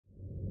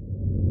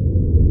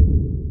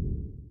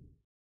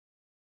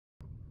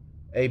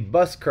A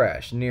bus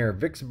crash near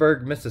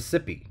Vicksburg,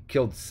 Mississippi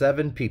killed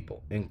 7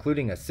 people,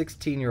 including a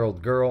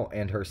 16-year-old girl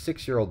and her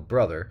 6-year-old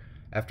brother,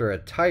 after a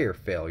tire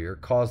failure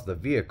caused the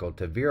vehicle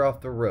to veer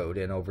off the road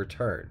and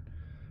overturn.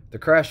 The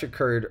crash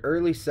occurred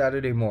early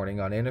Saturday morning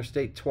on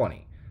Interstate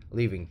 20,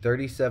 leaving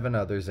 37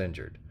 others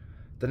injured.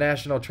 The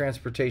National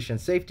Transportation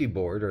Safety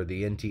Board, or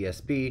the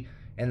NTSB,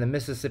 and the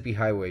Mississippi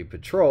Highway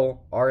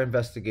Patrol are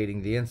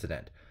investigating the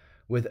incident,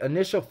 with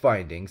initial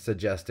findings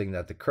suggesting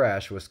that the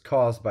crash was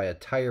caused by a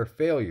tire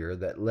failure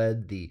that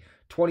led the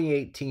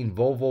 2018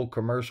 Volvo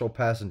commercial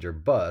passenger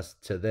bus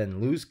to then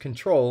lose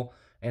control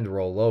and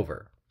roll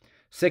over.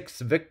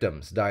 6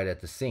 victims died at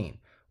the scene,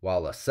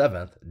 while a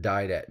 7th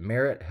died at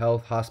Merritt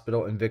Health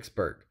Hospital in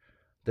Vicksburg.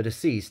 The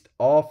deceased,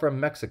 all from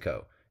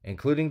Mexico,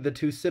 including the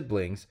 2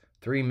 siblings,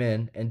 3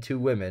 men and 2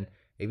 women,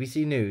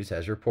 ABC News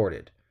has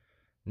reported.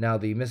 Now,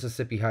 the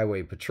Mississippi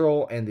Highway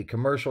Patrol and the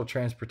Commercial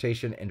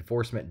Transportation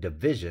Enforcement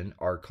Division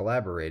are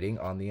collaborating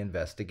on the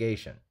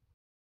investigation.